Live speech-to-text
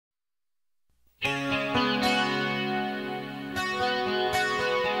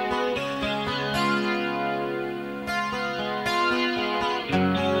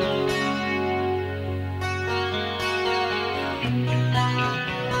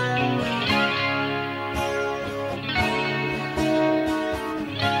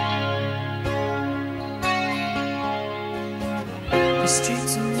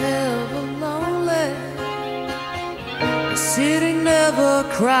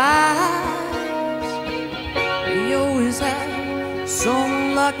cries. He always had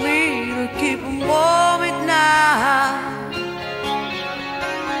someone like me to keep him warm at night.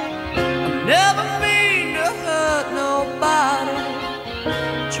 I never mean to hurt nobody,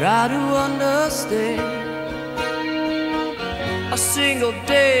 try to understand. A single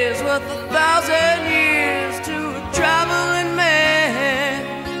day is worth 1,000 years to a traveling man.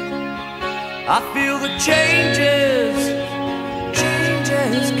 I feel the changes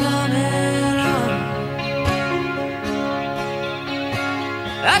coming on.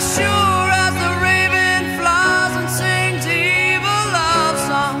 As sure as the raven flies and sings evil love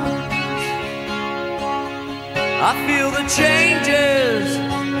songs, I feel the changes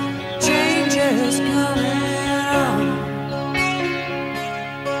coming on.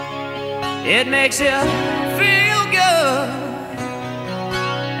 It makes you feel good,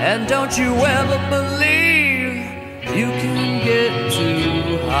 and don't you ever believe you can get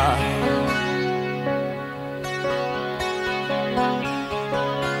too high.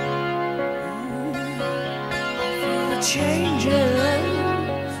 Feel the changes.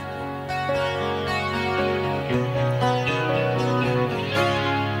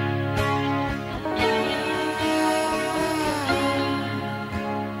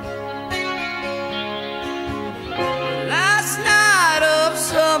 Last night of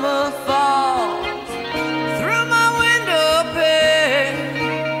summer falls through my window pane.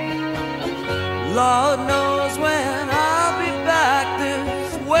 Lord knows when I'll be back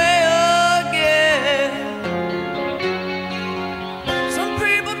this way again. Some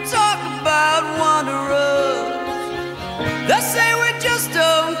people talk about wanderers, they say we just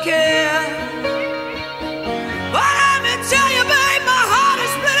don't care. But let me tell you, babe, my heart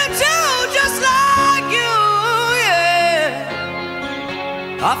is split in two, just like you, yeah.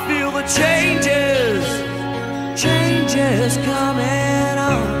 I feel the changes coming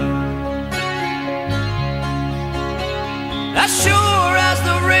on. As sure as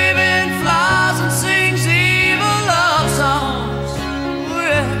the raven flies and sings evil love songs,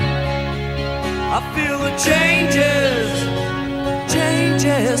 yeah. I feel the changes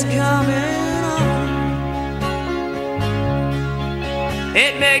coming on.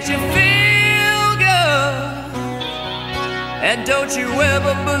 It makes you feel good, and don't you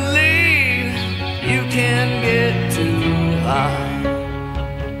ever believe you can get too high.